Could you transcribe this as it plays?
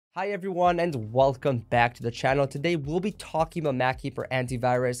Hi everyone and welcome back to the channel. Today we'll be talking about MacKeeper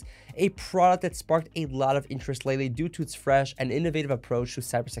Antivirus, a product that sparked a lot of interest lately due to its fresh and innovative approach to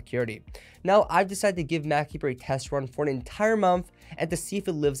cybersecurity. Now I've decided to give MacKeeper a test run for an entire month and to see if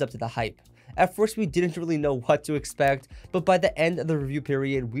it lives up to the hype. At first we didn't really know what to expect, but by the end of the review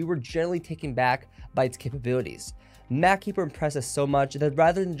period we were generally taken back by its capabilities. MacKeeper impressed us so much that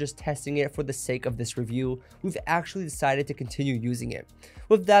rather than just testing it for the sake of this review, we've actually decided to continue using it.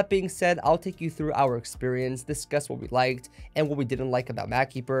 With that being said, I'll take you through our experience, discuss what we liked and what we didn't like about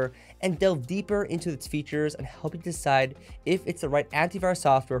MacKeeper, and delve deeper into its features and help you decide if it's the right antivirus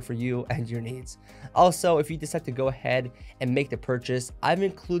software for you and your needs. Also, if you decide to go ahead and make the purchase, I've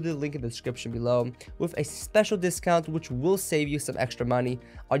included a link in the description below with a special discount which will save you some extra money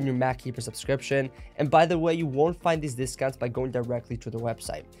on your MacKeeper subscription. And by the way, you won't find these discounts by going directly to the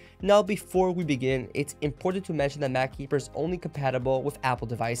website. Now, before we begin, it's important to mention that MacKeeper is only compatible with Apple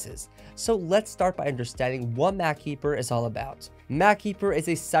devices. So let's start by understanding what MacKeeper is all about. MacKeeper is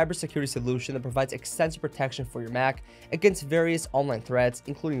a cybersecurity solution that provides extensive protection for your Mac against various online threats,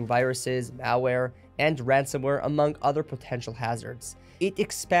 including viruses, malware, and ransomware, among other potential hazards. It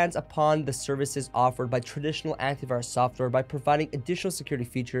expands upon the services offered by traditional antivirus software by providing additional security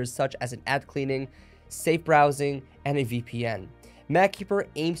features such as an ad cleaning, safe browsing, and a VPN. MacKeeper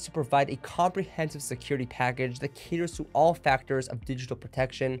aims to provide a comprehensive security package that caters to all factors of digital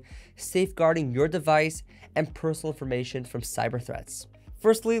protection, safeguarding your device and personal information from cyber threats.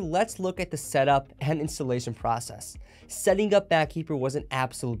 Firstly, let's look at the setup and installation process. Setting up MacKeeper was an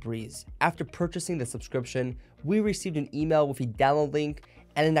absolute breeze. After purchasing the subscription, we received an email with a download link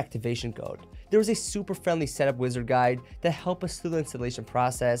and an activation code. There was a super friendly setup wizard guide that helped us through the installation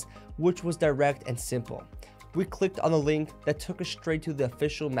process, which was direct and simple. We clicked on the link that took us straight to the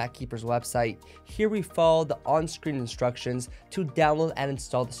official MacKeeper's website. Here we followed the on-screen instructions to download and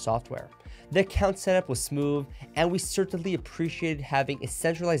install the software. The account setup was smooth, and we certainly appreciated having a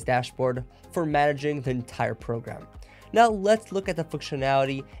centralized dashboard for managing the entire program. Now let's look at the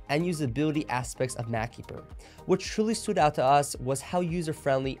functionality and usability aspects of MacKeeper. What truly stood out to us was how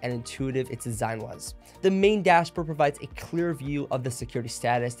user-friendly and intuitive its design was. The main dashboard provides a clear view of the security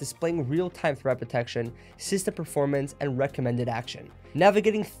status, displaying real-time threat protection, system performance, and recommended action.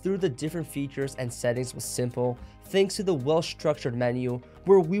 Navigating through the different features and settings was simple, thanks to the well-structured menu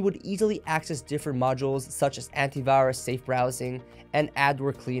where we would easily access different modules such as antivirus, safe browsing, and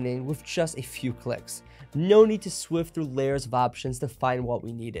adware cleaning with just a few clicks. No need to swift through layers of options to find what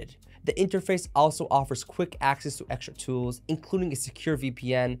we needed. The interface also offers quick access to extra tools, including a secure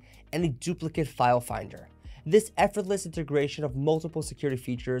VPN and a duplicate file finder. This effortless integration of multiple security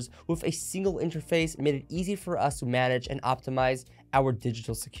features with a single interface made it easy for us to manage and optimize our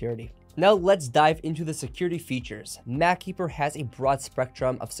digital security. Now let's dive into the security features. MacKeeper has a broad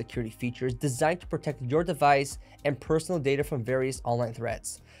spectrum of security features designed to protect your device and personal data from various online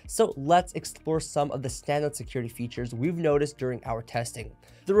threats. So let's explore some of the standout security features we've noticed during our testing.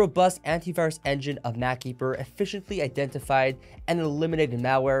 The robust antivirus engine of MacKeeper efficiently identified and eliminated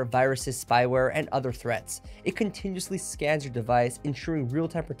malware, viruses, spyware, and other threats. It continuously scans your device, ensuring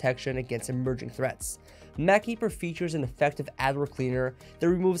real-time protection against emerging threats. MacKeeper features an effective adware cleaner that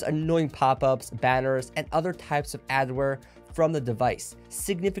removes annoying pop-ups, banners, and other types of adware from the device,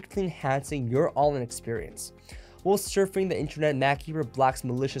 significantly enhancing your all-in experience. While surfing the internet, MacKeeper blocks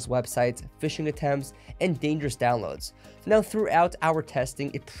malicious websites, phishing attempts, and dangerous downloads. Now, throughout our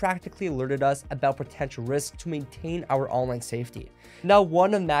testing, it practically alerted us about potential risks to maintain our online safety. Now,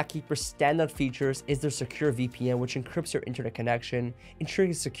 one of MacKeeper's standout features is their secure VPN, which encrypts your internet connection,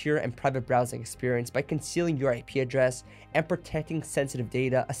 ensuring a secure and private browsing experience by concealing your IP address and protecting sensitive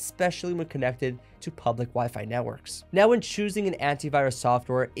data, especially when connected to public Wi-Fi networks. Now, when choosing an antivirus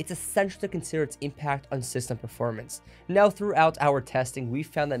software, it's essential to consider its impact on system performance. Now, throughout our testing, we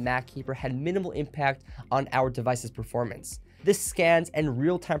found that MacKeeper had minimal impact on our device's performance. This scans and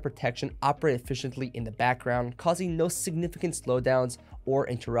real-time protection operate efficiently in the background, causing no significant slowdowns or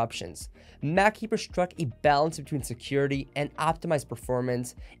interruptions. MacKeeper struck a balance between security and optimized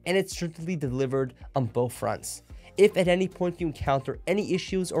performance, and it certainly delivered on both fronts. If at any point you encounter any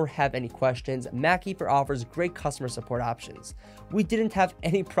issues or have any questions, MacKeeper offers great customer support options. We didn't have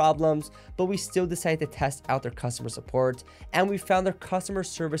any problems, but we still decided to test out their customer support, and we found their customer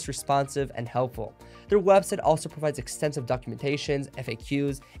service responsive and helpful. Their website also provides extensive documentations,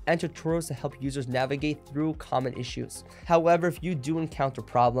 FAQs, and tutorials to help users navigate through common issues. However, if you do encounter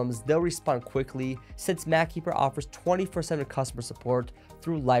problems, they'll respond quickly since MacKeeper offers 24/7 customer support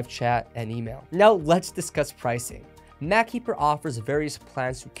through live chat and email. Now let's discuss pricing. MacKeeper offers various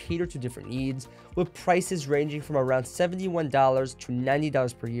plans to cater to different needs, with prices ranging from around $71 to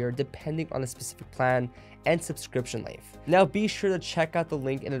 $90 per year depending on the specific plan and subscription length. Now be sure to check out the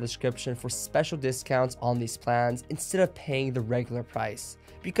link in the description for special discounts on these plans instead of paying the regular price,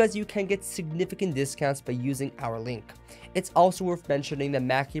 because you can get significant discounts by using our link. It's also worth mentioning that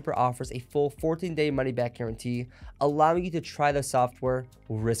MacKeeper offers a full 14-day money-back guarantee, allowing you to try the software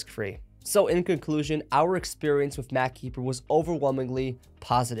risk-free. So in conclusion, our experience with MacKeeper was overwhelmingly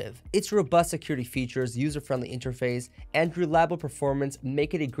positive. Its robust security features, user-friendly interface, and reliable performance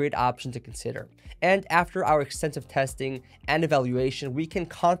make it a great option to consider. And after our extensive testing and evaluation, we can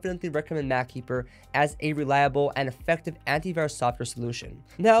confidently recommend MacKeeper as a reliable and effective antivirus software solution.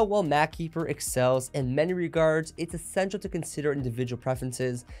 Now, while MacKeeper excels in many regards, it's essential to consider individual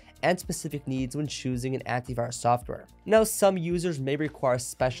preferences and specific needs when choosing an antivirus software. Now, some users may require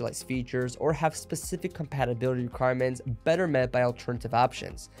specialized features or have specific compatibility requirements better met by alternative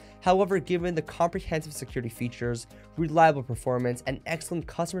options. However, given the comprehensive security features, reliable performance, and excellent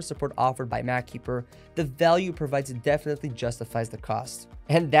customer support offered by MacKeeper, the value it provides definitely justifies the cost.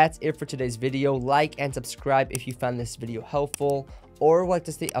 And that's it for today's video. Like and subscribe if you found this video helpful, or would like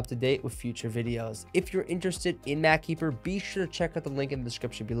to stay up to date with future videos. If you're interested in MacKeeper, be sure to check out the link in the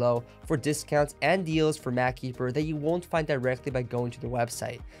description below for discounts and deals for MacKeeper that you won't find directly by going to their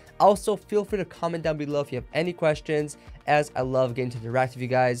website. Also, feel free to comment down below if you have any questions, as I love getting to interact with you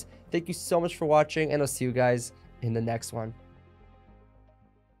guys. Thank you so much for watching, and I'll see you guys in the next one.